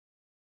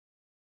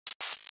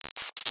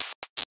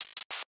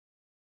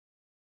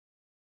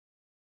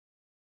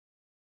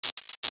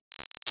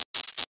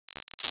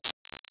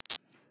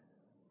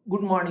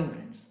Good morning,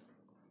 friends.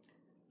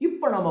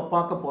 இப்போ நம்ம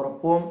பார்க்க போற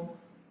poem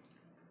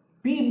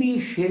P.B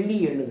Shelley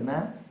எழுதின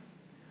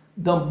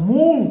The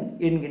Moon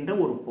என்கின்ற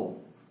ஒரு poem.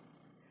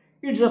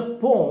 It's a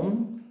poem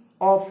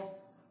of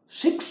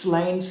 6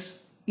 lines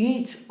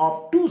each of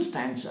 2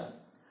 stanza.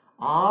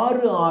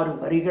 6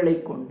 வரிகளை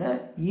கொண்ட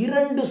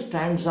 2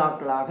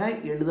 ஸ்டான்சாக்களாக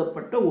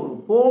எழுதப்பட்ட ஒரு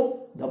poem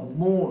The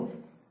Moon.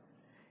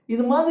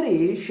 இது மாதிரி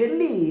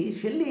ஷெல்லி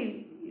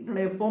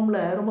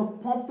போம்ல ரொம்ப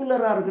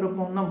பாப்புலராக இருக்கிற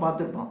போம் தான்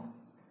பார்த்துருப்போம்.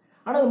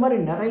 ஆனால் அது மாதிரி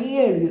நிறைய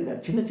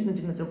எழுதியிருக்காரு.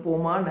 சின்ன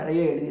போமா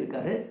நிறைய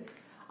எழுதியிருக்காரு.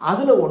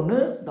 அதில் ஒன்று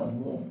த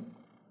மூன்.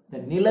 இந்த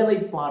நிலவை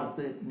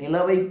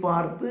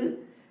பார்த்து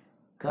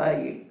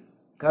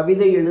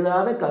கவிதை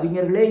எழுதாத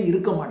கவிஞர்களே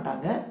இருக்க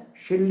மாட்டாங்க.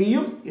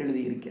 ஷெல்லியும்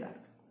எழுதியிருக்கிறார்.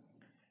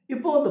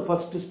 இப்போ இந்த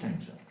ஃபர்ஸ்ட்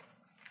ஸ்டான்ஸா,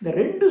 இந்த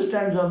 2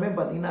 ஸ்டான்ஸாவுமே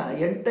பார்த்தீங்கன்னா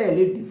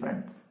என்டையர்லி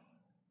டிஃப்ரெண்ட்.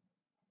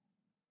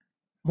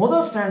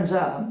 முதல்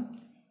ஸ்டான்ஸா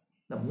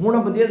இந்த மூணை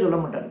பற்றியே சொல்ல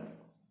மாட்டார்.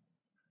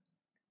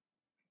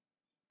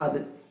 அது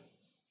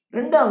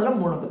ரெண்டாவதுல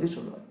மூணை பற்றி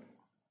சொல்லுவாங்க.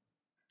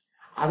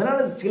 அதனால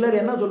சிலர்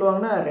என்ன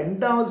சொல்லுவாங்கன்னா,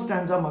 2வது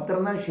ஸ்டான்ஸா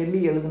மாத்திரம்தான் ஷெல்லி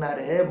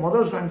எழுதினாரு,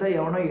 முதல் ஸ்டான்ஸா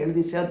எவனோ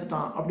எழுதி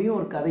சேர்த்துட்டான் அப்படின்னு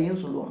ஒரு கதையும்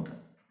சொல்லுவாங்க.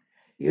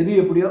 எது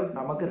எப்படியோ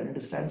நமக்கு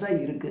 2 ஸ்டான்ஸா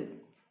இருக்கு,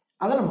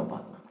 அதை நம்ம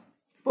பார்க்கலாம்.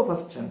 இப்போ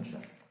first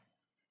stanza,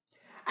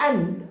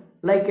 and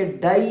like a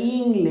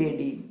dyeing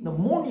lady. இந்த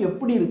மூணு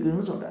எப்படி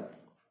இருக்குன்னு சொல்றாரு.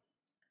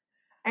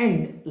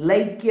 And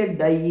like a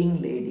dyeing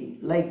lady,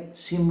 like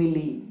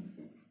சிமிலி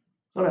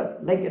சொல்றாரு.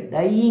 லைக் எ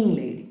டையிங்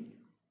லேடி,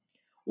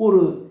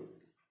 ஒரு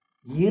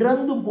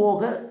இறந்து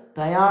போக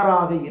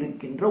தயாராக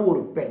இருக்கின்ற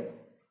ஒரு பெண்,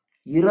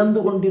 இறந்து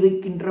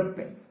கொண்டிருக்கின்ற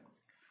பெண்.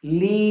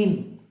 லீன்,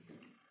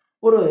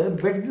 ஒரு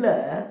பெட்ல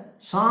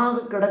சாக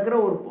கிடக்கிற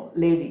ஒரு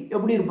லேடி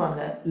எப்படி இருப்பாங்க?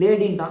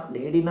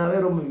 லேடினாவே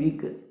ரொம்ப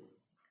வீக்கு.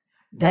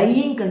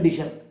 டையிங்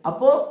கண்டிஷன்,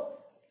 அப்போ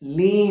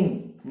லீன்,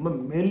 ரொம்ப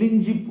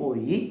மெலிஞ்சு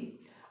போய்,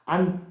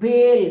 அண்ட்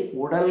பேல்,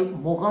 உடல்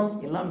முகம்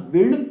எல்லாம்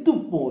வெளுத்து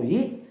போய்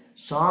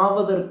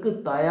சாவதற்கு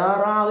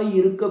தயாராக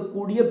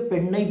இருக்கக்கூடிய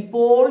பெண்ணை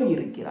போல்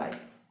இருக்கிறாய்.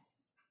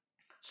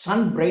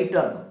 சன் பிரைட்டா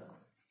இருக்கும்,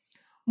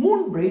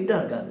 மூன் பிரைட்டா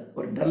இருக்காது,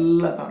 ஒரு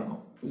டல்லா தான்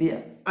இருக்கும் இல்லையா?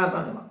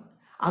 அதான்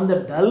அந்த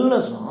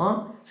டல்னஸும்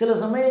சில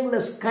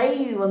சமயங்களில் ஸ்கை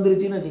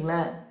வந்துருச்சுன்னு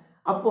வச்சுங்களேன்,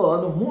 அப்போ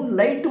அந்த மூன்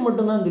லைட்டு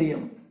மட்டும்தான்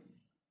தெரியும்,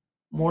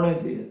 மூணே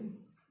தெரியும்.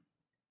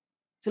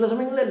 சில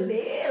சமயங்களில்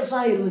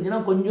லேசாக இருந்துச்சுன்னா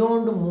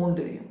கொஞ்சோண்டு மூன்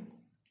தெரியும்.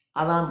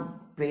 அதான்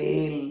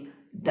பேல்,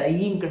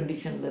 டையிங்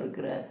கண்டிஷன்ல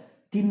இருக்கிற,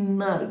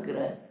 தின்னா இருக்கிற,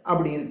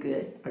 அப்படி இருக்கு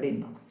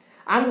அப்படின்னா.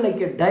 And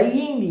like a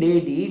dyeing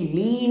lady,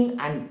 lean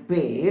and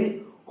பேல்,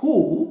 who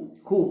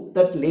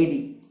that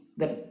lady,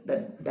 that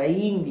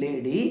dying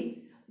lady,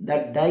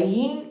 that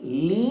dying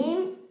lean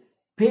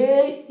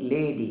pale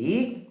lady,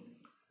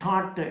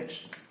 totters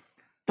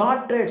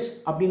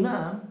அப்படின்னா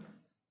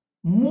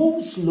move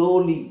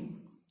slowly,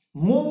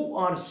 move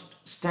or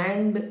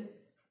stand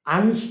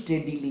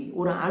unsteadily,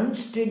 ஒரு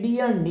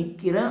அன்ஸ்டெடியா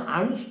நிற்கிற,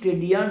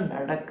 அன்ஸ்டெடியா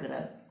நடக்கிற.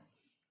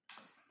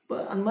 இப்போ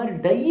அந்த மாதிரி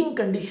டையிங்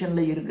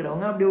கண்டிஷனில்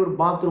இருக்கிறவங்க அப்படியே ஒரு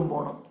பாத்ரூம்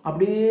போகணும்,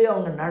 அப்படியே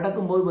அவங்க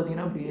நடக்கும்போது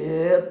பார்த்தீங்கன்னா அப்படியே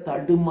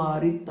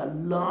தடுமாறி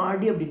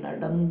தள்ளாடி அப்படி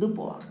நடந்து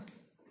போவாங்க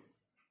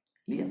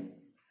இல்லையா?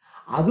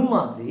 அது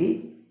மாதிரி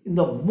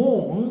இந்த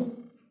மூன்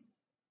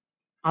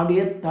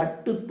அப்படியே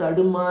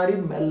தடுமாறி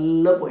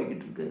மெல்ல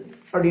போய்கிட்டு இருக்கு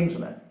அப்படின்னு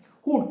சொன்னார்.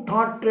 Who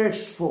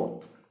totters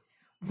forth,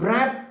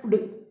 wrapped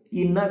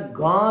in a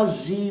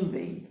gauzy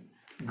veil.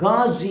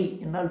 Gauzy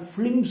என்றால்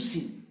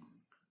flimsy,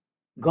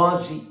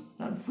 gauzy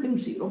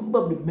ஃபிலிம்சி, ரொம்ப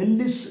அப்படி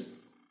மெல்லிசு.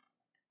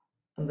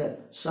 அந்த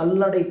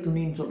சல்லடை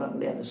துணின்னு சொல்றாங்க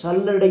இல்லையா, அந்த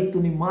சல்லடை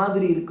துணி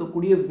மாதிரி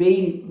இருக்கக்கூடிய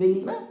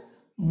வெயில்னா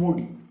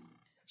மூடி,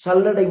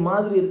 சல்லடை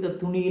மாதிரி இருக்க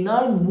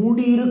துணியினால்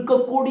மூடி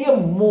இருக்கக்கூடிய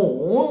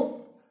மூன்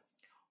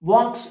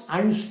வாக்ஸ்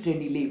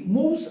அன்ஸ்டெடிலி,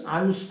 மூவ்ஸ்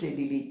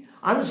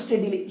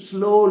அன்ஸ்டெடிலி,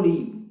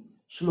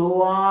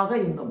 ஸ்லோவாக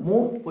இந்த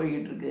மூன்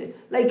போயிட்டு இருக்கு.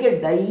 லைக் எ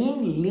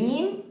டையிங்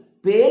லீன்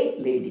பேல்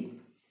lady.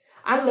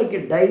 And like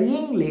a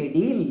dying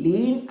lady,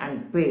 lean and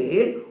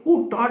pale, who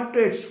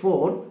totters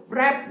forth,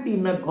 wrapped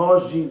in a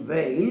gauzy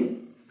veil,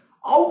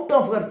 out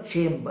of her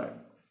chamber.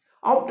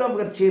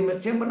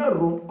 Chamberna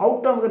room.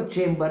 Out of her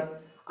chamber.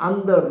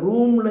 அந்த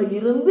ரூம்ல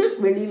இருந்து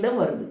வெளியில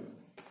வருது.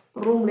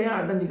 ரூம்லயே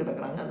அடைஞ்சு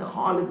கிடக்குறாங்க, அந்த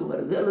ஹாலுக்கு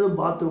வருது அல்லது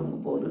பாத்ரூமுக்கு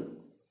போகுது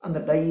அந்த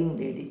டையிங்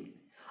லேடி.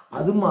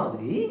 அது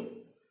மாதிரி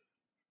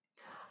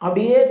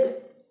அப்படியே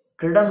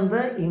கிடந்த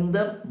இந்த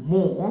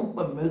மூன்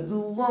இப்ப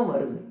மெதுவா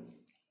வருது.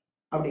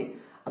 அப்படி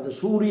அந்த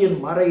சூரியன்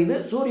மறையுது,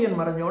 சூரியன்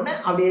மறைஞ்ச உடனே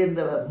அப்படியே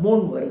இந்த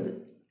மூன் வருது.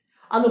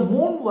 அந்த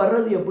மூன்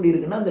வர்றது எப்படி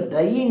இருக்குன்னா, அந்த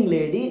டையிங்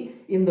லேடி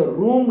இந்த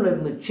ரூம்ல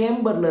இருந்து,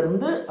 சேம்பர்ல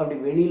இருந்து அப்படி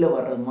வெளியில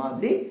வர்றது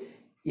மாதிரி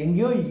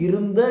எங்கேயோ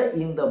இருந்த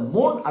இந்த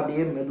மூன்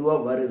அப்படியே மெதுவா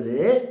வருது.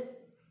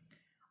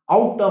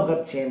 Out of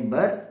her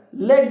chamber,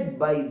 led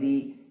by the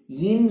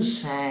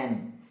இன்சான்.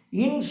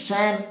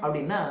 இன்சான்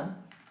அப்படின்னா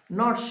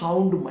நாட்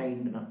சவுண்ட்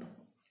மைண்ட்,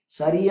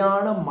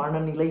 சரியான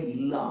மனநிலை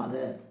இல்லாத,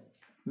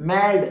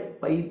 மேட்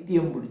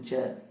பைத்தியம் பிடிச்ச,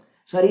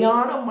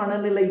 சரியான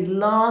மனநிலை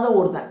இல்லாத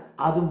ஒருத்தன்.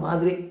 அது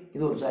மாதிரி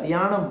இது ஒரு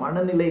சரியான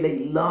மனநிலையில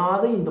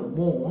இல்லாத இந்த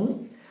மூன்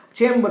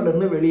சேம்பர்ல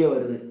இருந்து வெளியே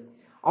வருது.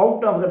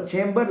 Out of the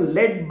chamber,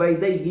 led by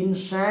the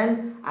Insaan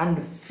and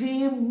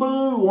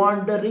feeble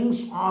wanderings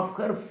of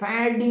her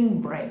fading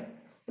brain.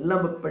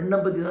 எல்லாம் பெண்ணை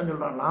பற்றி தான்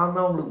சொல்கிறான். நான்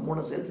தான் உங்களுக்கு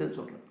 3 சேர்த்து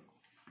சொல்கிறேன்.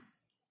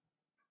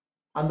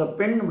 அந்த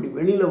பெண் இப்படி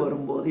வெளியில்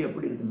வரும்போது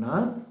எப்படி இருக்குன்னா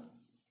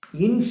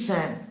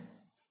இன்சான்.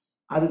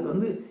 அதுக்கு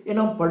வந்து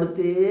ஏன்னா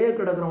படுத்தே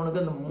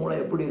கிடக்கிறவனுக்கு அந்த மூளை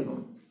எப்படி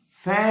இருக்கும்?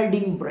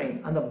 Fading brain.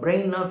 அந்த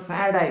பிரெயின்னா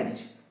ஃபேட்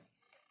ஆகிடுச்சு.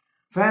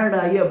 ஃபேட்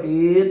ஆகி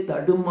அப்படியே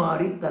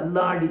தடுமாறி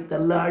தள்ளாடி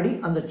தள்ளாடி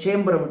அந்த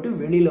சேம்பரை விட்டு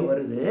வெளியில்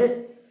வருது.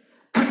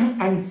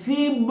 And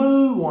feeble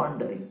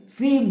wandering.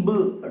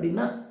 ஃபீபிள்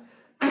அப்படின்னா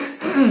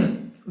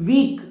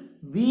வீக்.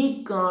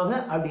 வீக்காக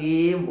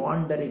அப்படியே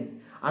வாண்டரிங்.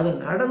 அது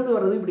நடந்து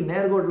வர்றது இப்படி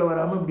நேர்கோட்டில்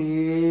வராமல்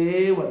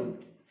இப்படியே வருது.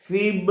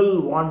 Feeble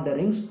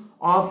வாண்டரிங்ஸ்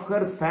of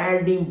her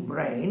fading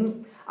brain.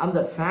 அந்த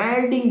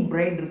ஃபேடிங்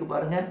பிரெயின் இருக்கு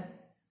பாருங்க,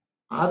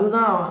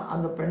 அதுதான்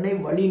அந்த பெண்ணை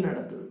வழி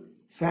நடத்துது.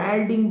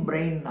 Fading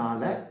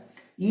பிரெயின்னால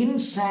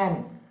Insaan,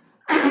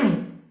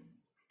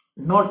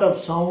 not of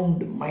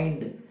sound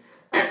mind,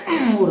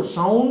 ஒரு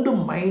சவுண்டு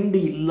மைண்டு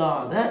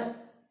இல்லாத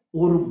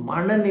ஒரு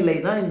மனநிலை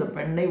தான் இந்த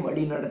பெண்ணை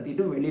வழி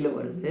நடத்திட்டு வெளியில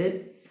வருது.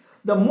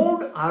 The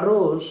mood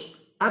arose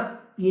up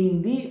in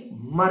the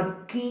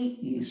murky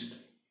east.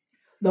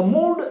 The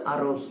mood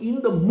arose.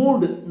 இந்த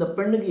mood இந்த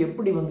பெண்ணுக்கு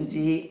எப்படி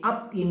வந்துச்சு?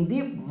 up in the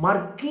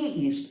murky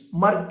east.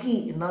 murky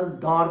என்றால்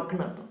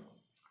டார்க்னு அர்த்தம்.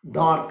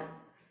 டார்க்,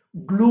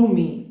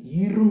 gloomy,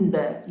 இருண்ட.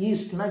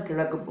 ஈஸ்ட்னா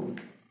கிழக்கு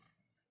பகுதி.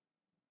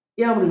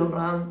 ஏன் அப்படி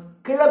சொல்றான்?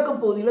 கிழக்கு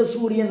பகுதியில்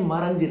சூரியன்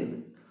மறைஞ்சிருது.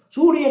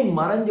 சூரியன்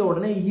மறைஞ்ச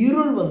உடனே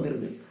இருள்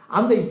வந்துருது.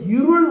 அந்த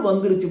இருள்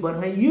வந்துருச்சு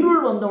பாருங்க.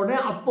 இருள் வந்த உடனே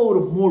அப்போ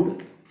ஒரு மூடு.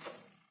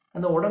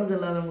 அந்த உடம்பு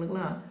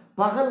இல்லாதவங்களுக்குலாம்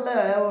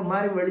பகலில் ஒரு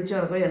மாதிரி வெளிச்சம்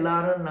இருக்கும்,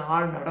 எல்லாரும்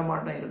ஆள்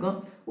நடமாட்டம் இருக்கும்,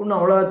 ஒன்றும்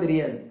அவ்வளோவா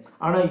தெரியாது.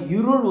 ஆனால்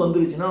இருள்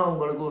வந்துருச்சுன்னா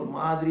அவங்களுக்கு ஒரு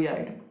மாதிரி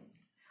ஆகிடும்.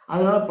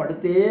 அதனால்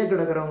படுத்தே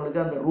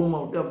கிடக்கிறவங்களுக்கு அந்த ரூமை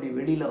விட்டு அப்படி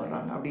வெளியில்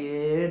வர்றாங்க.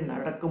 அப்படியே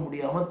நடக்க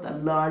முடியாமல்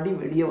தள்ளாடி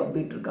வெளியே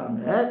வந்துட்டு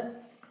இருக்காங்க.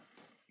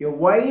 A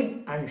white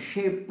and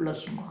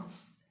shapeless mass.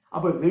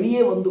 அப்போ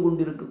வெளியே வந்து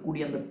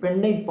கொண்டிருக்கக்கூடிய அந்த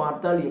பெண்ணை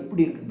பார்த்தால்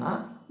எப்படி இருக்குன்னா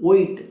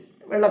ஒயிட்,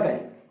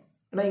 வெள்ளைக்காரி,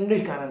 ஏன்னா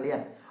இங்கிலீஷ்காரன் இல்லையா,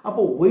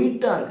 அப்போ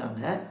ஒயிட்டாக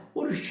இருக்காங்க.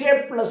 ஒரு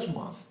ஷேப்லெஸ்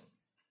மாஸ்.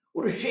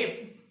 ஒரு ஷேப்,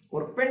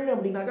 ஒரு பெண்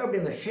அப்படின்னாக்கா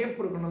அப்படி அந்த ஷேப்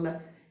இருக்கணும்ல.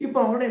 இப்போ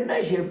அவங்களோட என்ன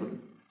ஷேப்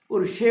இருக்கு?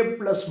 ஒரு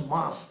ஷேப்லெஸ்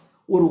மாஸ்.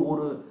 ஒரு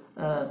ஒரு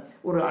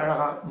ஒரு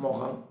அழகா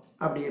முகம்,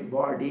 அப்படியே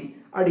பாடி,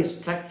 அப்படி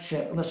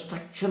ஸ்ட்ரக்சர். அந்த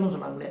ஸ்ட்ரக்சர்னு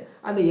சொன்னாங்களே,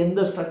 அந்த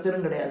எந்த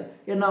ஸ்ட்ரக்சரும் கிடையாது.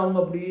 ஏன்னா அவங்க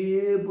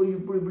அப்படியே போய்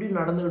இப்படி இப்படி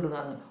நடந்துகிட்டு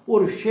இருக்காங்க.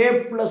 ஒரு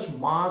ஷேப்லெஸ்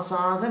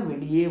மாஸாக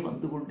வெளியே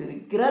வந்து கொண்டு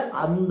இருக்கிற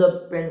அந்த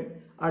பெண்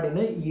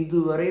அப்படின்னு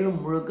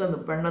இதுவரையிலும் முழுக்க அந்த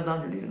பெண்ணை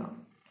தான் சொல்லியிருக்காங்க.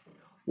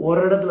 ஒரு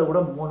இடத்துல கூட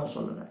 3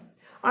 சொல்லலை.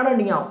 ஆனால்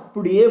நீங்கள்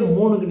அப்படியே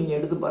 3க்கு நீங்கள்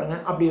எடுத்து பாருங்க,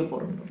 அப்படியே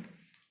பொருந்தும்.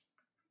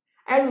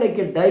 And like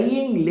a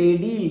dying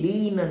lady,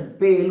 lean and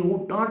pale, who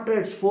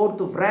totters forth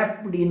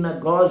wrapped in a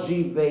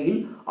gauzy veil,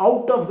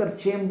 out of her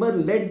chamber,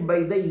 led by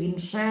the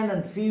insane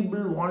and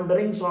feeble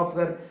wanderings of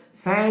her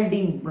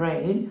fading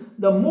brain,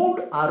 the mood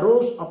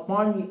arose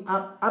upon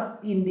up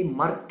in the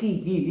murky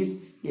east,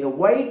 a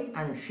white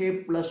and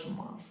shapeless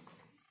mask.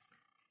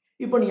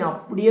 இப்போ நீ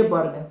அப்படியே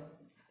பாருங்க.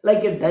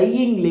 Like a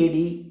dying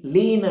lady,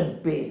 lean and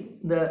pale.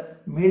 இந்த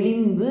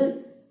மெலிந்து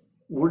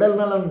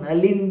உடல்நலம்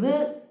நலிந்து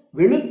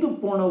வெளுத்து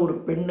போன ஒரு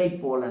பெண்ணை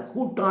போல,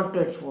 who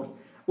totters forth,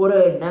 ஒரு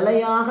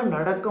நிலையாக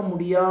நடக்க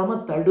முடியாம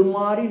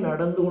தடுமாறி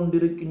நடந்து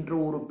கொண்டிருக்கின்ற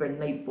ஒரு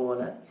பெண்ணை போல,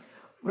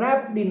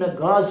 wrapped in a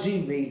gauzy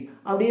veil,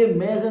 அப்படியே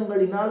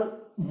மேகங்களினால்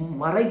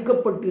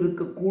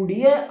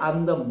மறைக்கப்பட்டிருக்கக்கூடிய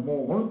அந்த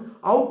Moon,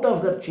 out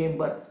of the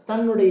chamber,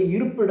 தன்னுடைய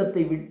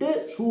இருப்பிடத்தை விட்டு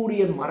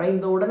சூரியன்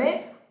மறைந்தவுடனே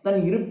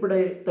தன்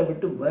இருப்பிடத்தை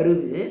விட்டு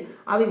வருது.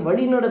 அதை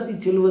வழிநடத்தி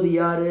செல்வது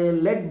யாரு?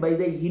 லெட் பை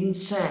த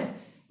இன்சான்,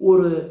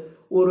 ஒரு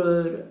ஒரு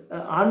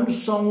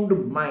unsound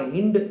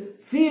mind,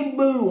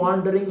 feeble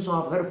வாண்டரிங்ஸ்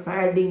of her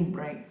fading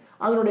brain.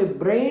 அதனுடைய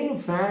பிரெயின்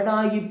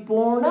ஃபேடாகி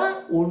போன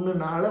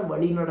ஒன்றுனால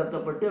வழி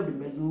நடத்தப்பட்டு அப்படி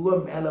மெதுவாக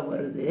மேலே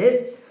வருது.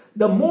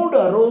 The mood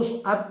arose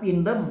up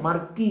in the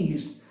மர்க்கி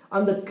east.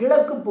 அந்த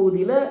கிழக்கு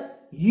பகுதியில்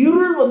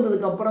இருள்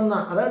வந்ததுக்கு அப்புறம்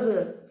தான், அதாவது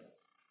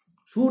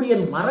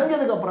சூரியன்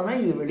மறைஞ்சதுக்கு அப்புறம்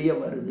தான் இது வெளியே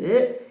வருது.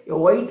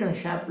 White and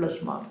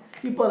shapeless mark.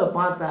 இப்போ அதை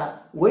பார்த்தா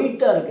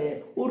ஒயிட்டாக இருக்கு,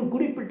 ஒரு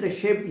குறிப்பிட்ட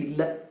ஷேப்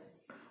இல்லை.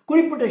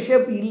 குறிப்பிட்ட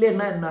ஷேப்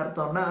இல்லைன்னா என்ன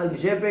அர்த்தம்னா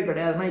அதுக்கு ஷேப்பே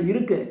கிடையாதுன்னா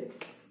இருக்கு.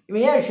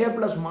 இவன் ஏன்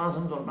ஷேப்லெஸ்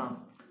மாஸ்ன்னு சொல்றான்?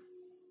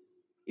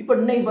 இப்போ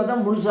இன்னைக்கு பார்த்தா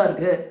முழுசா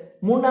இருக்கு,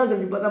 3 நாள்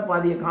கழிச்சு பார்த்தா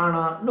பாதியை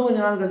காணோம், இன்னும்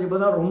கொஞ்ச நாள் கழிச்சு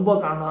பார்த்தா ரொம்ப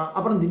காணோம்,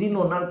 அப்புறம்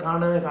திடீர்னு ஒரு நாள்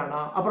காணவே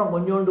காணோம், அப்புறம்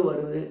கொஞ்சோண்டு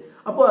வருது.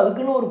 அப்போ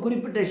அதுக்குன்னு ஒரு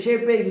குறிப்பிட்ட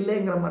ஷேப்பே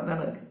இல்லைங்கிற மாதிரி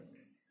தானே இருக்கு.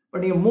 இப்போ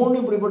நீங்கள்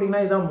 3 இப்படி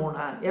போட்டிங்கன்னா இதுதான்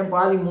 3, ஏன்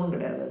பாதி 3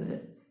 கிடையாது அது.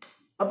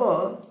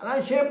 அப்போது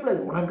அதான்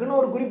ஷேப்லெஸ், உனக்குன்னு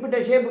ஒரு குறிப்பிட்ட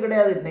ஷேப்பு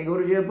கிடையாது. இன்னைக்கு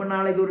ஒரு ஷேப்பு,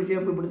 நாளைக்கு ஒரு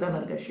ஷேப்பு, இப்படி தானே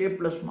இருக்க,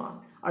 ஷேப்லெஸ் மாஸ்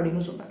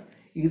அப்படின்னு சொல்கிறார்.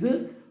 இது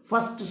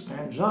ஃபர்ஸ்ட்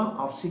ஸ்டான்ஸா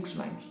ஆஃப் 6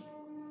 lines.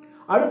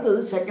 அடுத்தது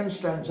second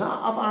stanza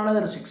of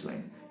another 6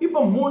 lines. இப்போ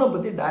 3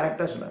 பற்றி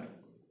டைரக்டாக சொல்கிறார்.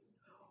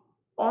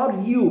 ஆர்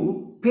யூ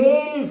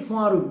பேல்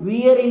ஃபார்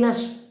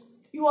வியரினஸ்?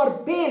 யூ ஆர்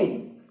பேல்.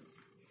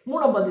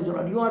 3 பற்றி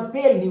சொல்கிறார். யூ ஆர்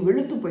பேல், நீ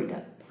வெளுத்து போயிட்ட.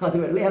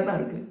 அது வெள்ளையாக தான்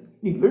இருக்குது,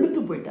 நீ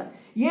வெளுத்து போயிட்ட.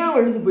 ஏன்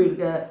வெளுத்து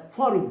போயிருக்க?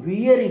 ஃபார்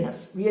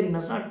வியரினஸ்.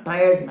 வியரினஸ்னா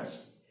டயர்ட்னஸ்.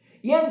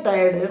 ஏன்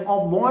டயர்டு?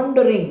 Of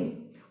wandering.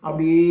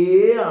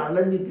 அப்படியே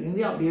அலைஞ்சு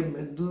திரிஞ்சு அப்படியே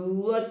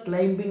மெதுவாக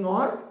கிளைம்பிங்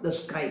ஆன் த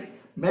ஸ்கை,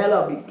 மேலே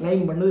அப்படி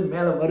கிளைம் பண்ணுது,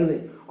 மேலே வருது.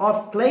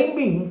 ஆஃப்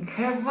கிளைம்பிங்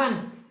ஹெவன்,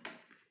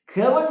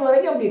 ஹெவன்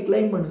வரைக்கும் அப்படியே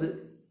கிளைம் பண்ணுது.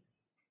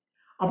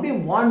 அப்படியே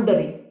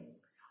வாண்டரிங்,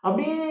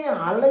 அப்படியே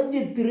அலைஞ்சு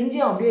திரிஞ்சு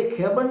அப்படியே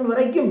ஹெவன்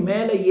வரைக்கும்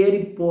மேலே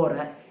ஏறி போகிற.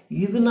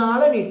 இதனால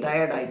நீ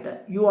டயர்ட் ஆயிட்ட.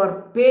 யூ ஆர்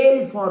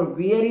பேல் for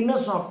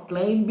வியரினஸ் of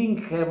climbing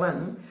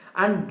heaven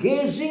and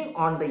casing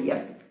on the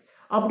earth.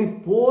 அப்படி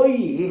போய்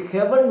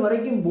ஹெவன்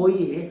வரைக்கும்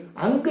போய்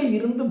அங்கே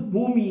இருந்து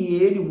பூமியே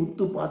நீ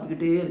உத்து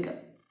பார்த்துக்கிட்டே இருக்க.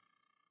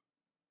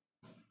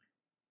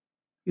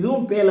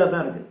 இதுவும் பேலாக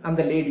தான் இருக்கு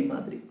அந்த லேடி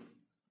மாதிரி.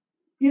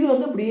 இது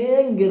வந்து அப்படியே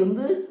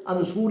இங்கேருந்து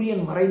அந்த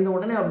சூரியன் மறைந்த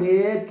உடனே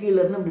அப்படியே கீழே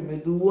இருந்து அப்படி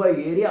மெதுவாக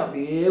ஏறி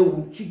அப்படியே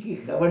உச்சிக்கு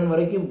ஹெவன்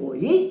வரைக்கும்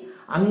போய்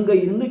அங்கே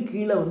இருந்து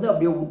கீழே வந்து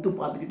அப்படியே உத்து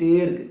பார்த்துக்கிட்டே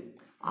இருக்கு.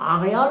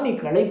 ஆகையால் நீ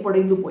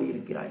களைப்படைந்து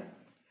போயிருக்கிறாய்.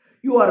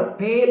 யூ ஆர்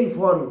பேல்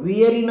for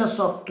வியரினஸ்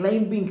of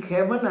climbing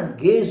heaven and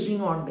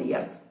casing on the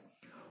earth,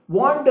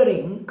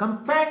 wandering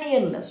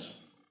கம்பேனியன்லெஸ்.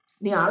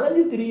 நீ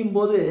அலைஞ்சு திரியும்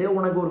போது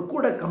உனக்கு ஒரு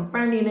கூட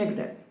கம்பேனியனே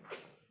கிடையாது.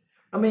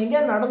 நம்ம எங்கேயா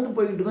நடந்து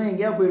போய்கிட்டு இருக்கோம்,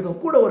 எங்கேயா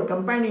போயிட்டோம், கூட ஒரு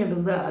கம்பேனியன்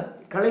இருந்தால்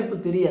களைப்பு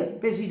தெரியாது.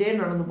 பேசிக்கிட்டே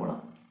நடந்து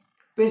போகலாம்,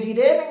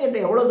 பேசிக்கிட்டே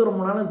என்கிட்ட எவ்வளோ தூரம்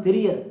போனாலும்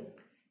தெரியாது.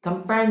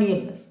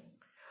 கம்பேனியன்லெஸ்.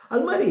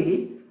 அது மாதிரி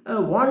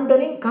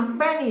வாண்டரிங்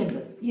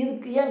கம்பேனியன்லெஸ்.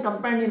 இதுக்கு ஏன்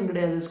கம்பேனியன்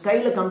கிடையாது?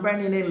 ஸ்கையில்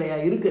கம்பேனியனே இல்லையா?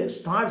 இருக்குது,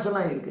 ஸ்டார்ஸ்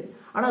எல்லாம் இருக்குது.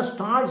 ஆனால்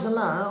ஸ்டார்ஸ்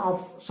எல்லாம்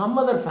ஆஃப் சம்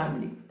அதர்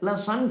ஃபேமிலி, இல்லை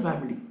சன்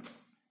ஃபேமிலி.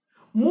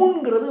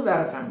 மூணுங்கிறது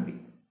வேற ஃபேமிலி.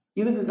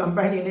 இதுக்கு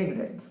கம்பேனியனே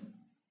கிடையாது.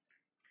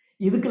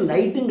 இதுக்கு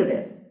லைட்டும்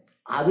கிடையாது.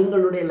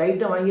 அதுங்களுடைய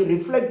லைட்டை வாங்கி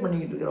ரிஃப்ளெக்ட்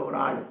பண்ணிக்கிட்டு இருக்கிற ஒரு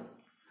ஆள்.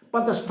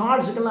 மற்ற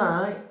ஸ்டார்ஸுக்கெல்லாம்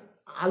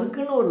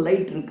அதுக்குன்னு ஒரு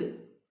லைட் இருக்குது.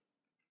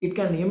 It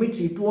can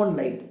emits it own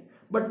light,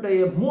 but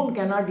Moon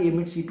cannot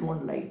emits it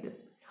own light.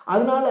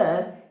 அதனால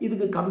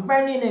இதுக்கு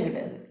கம்பேனியனே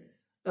கிடையாது.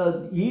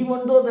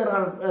 Even though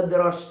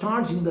there are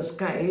stars in the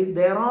sky,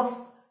 they are of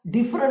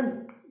different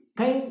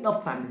kind of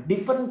family,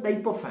 different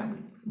type of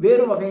family.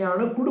 வேறு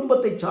வகையான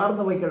குடும்பத்தை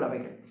சார்ந்தவைகள்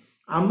அவைகள்.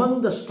 Among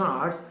the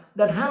stars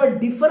that have a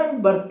different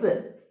birth,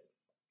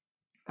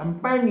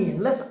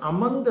 companionless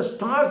among the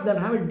stars that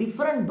have a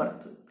different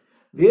birth,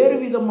 வேறு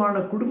விதமான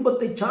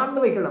குடும்பத்தை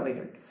சார்ந்தவைகள்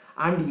அவைகள்.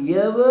 And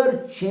ever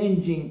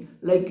changing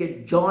like a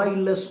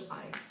joyless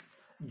eye.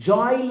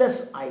 Joyless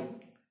eye,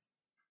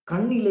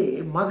 கண்ணிலே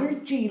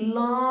மகிழ்ச்சி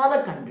இல்லாத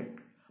கண்கள்.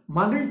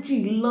 மகிழ்ச்சி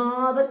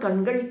இல்லாத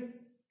கண்கள்,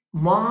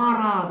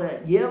 மாறாத,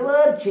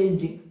 எவர்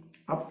சேஞ்சிங்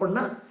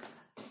அப்படின்னா,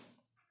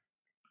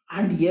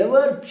 and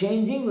ever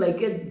changing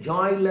like a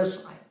joyless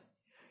ஐ,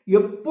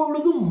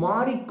 எப்பொழுதும்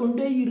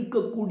மாறிக்கொண்டே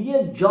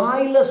இருக்கக்கூடிய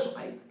ஜாய்லெஸ்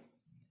ஐ,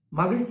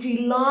 மகிழ்ச்சி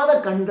இல்லாத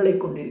கண்களை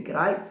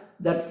கொண்டிருக்கிறாய்.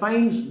 that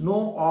finds no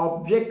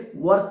object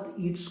worth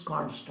its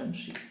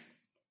constancy.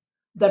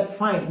 that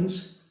finds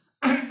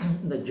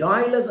the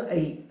joyless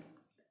eye.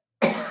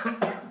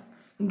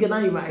 இங்கே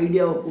தான் இவன்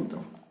ஐடியாவை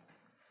கூட்டுறோம்.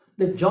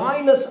 the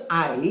joyless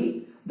eye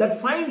that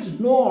finds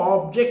no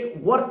object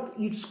worth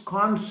its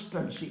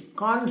constancy.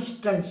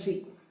 constancy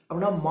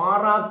அப்படின்னா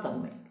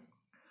மாறாத்தன்மை.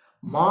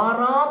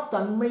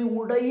 மாறாத்தன்மை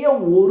உடைய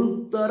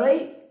ஒருத்தரை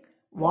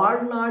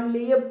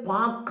வாழ்நாளிலேயே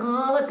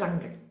பார்க்காத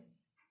கண்கள்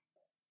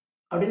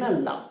அப்படின்னா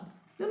லவ்.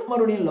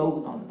 மறுபடியும்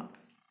லவ்க்கு தான்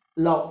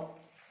லவ்.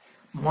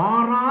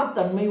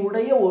 மாறாத்தன்மை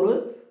உடைய ஒரு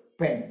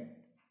பெண்,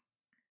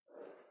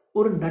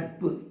 ஒரு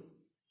நட்பு,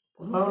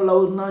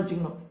 லவ் தான்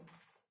வச்சுக்கணும்.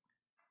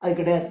 அது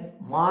கிடையாது.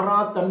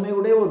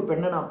 மாறாத்தன்மையுடைய ஒரு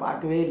பெண்ணை நான்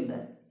பார்க்கவே இல்லை.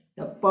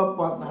 எப்போ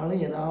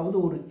பார்த்தாலும் ஏதாவது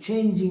ஒரு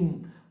சேஞ்சிங்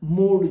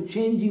மூடு,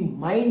 சேஞ்சிங்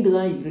மைண்டு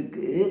தான்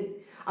இருக்குது.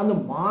 அந்த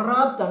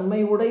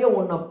மாறாத்தன்மையுடைய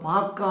ஒன்றை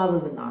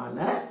பார்க்காததுனால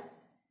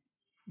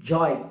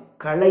ஜாய்,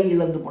 களை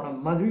இழந்து போன,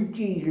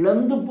 மகிழ்ச்சி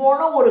இழந்து போன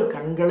ஒரு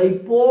கண்களை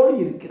போல்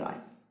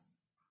இருக்கிறாய்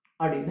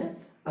அப்படின்னு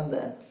அந்த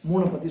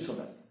மூணை பற்றி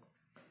சொல்றார்.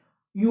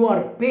 You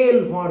are pale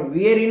for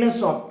weariness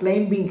of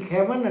climbing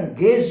heaven and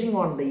gazing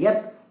on the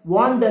earth,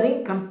 wandering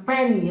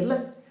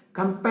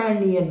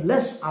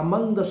companionless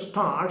among the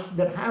stars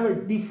that have a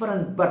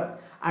different birth,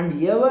 and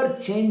ever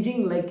changing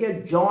like a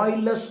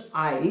joyless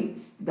eye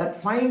that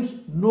finds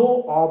no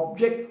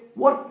object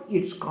worth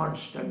its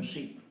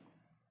constancy.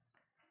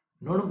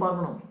 இன்னொன்று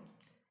பார்க்கணும்,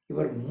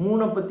 இவர்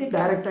மூணை பற்றி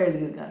டைரக்டாக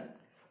எழுதியிருக்கார்.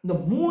 இந்த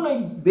மூணை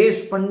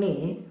base பண்ணி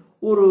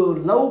ஒரு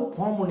லவ்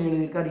ஃபார்ம் ஒன்று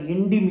எழுதியிருக்கார்,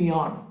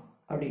 எண்டிமியான்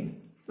அப்படின்னு.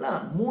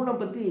 மூணை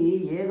பற்றி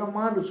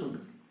ஏகமாக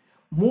சொல்றது.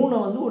 மூணை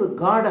வந்து ஒரு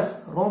காடஸ்,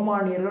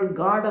 ரோமானியர்கள்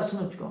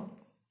காடஸ்ன்னு வச்சுக்கோங்க.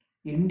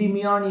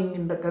 எண்டிமியான்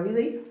என்கின்ற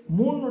கவிதை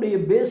மூணுடைய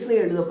பேஸில்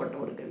எழுதப்பட்ட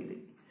ஒரு கவிதை.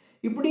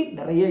 இப்படி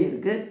நிறைய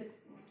இருக்கு.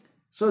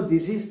 ஸோ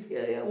திஸ் இஸ்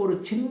ஒரு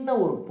சின்ன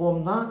ஒரு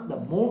போம் தான் த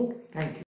மூன். தேங்க்யூ.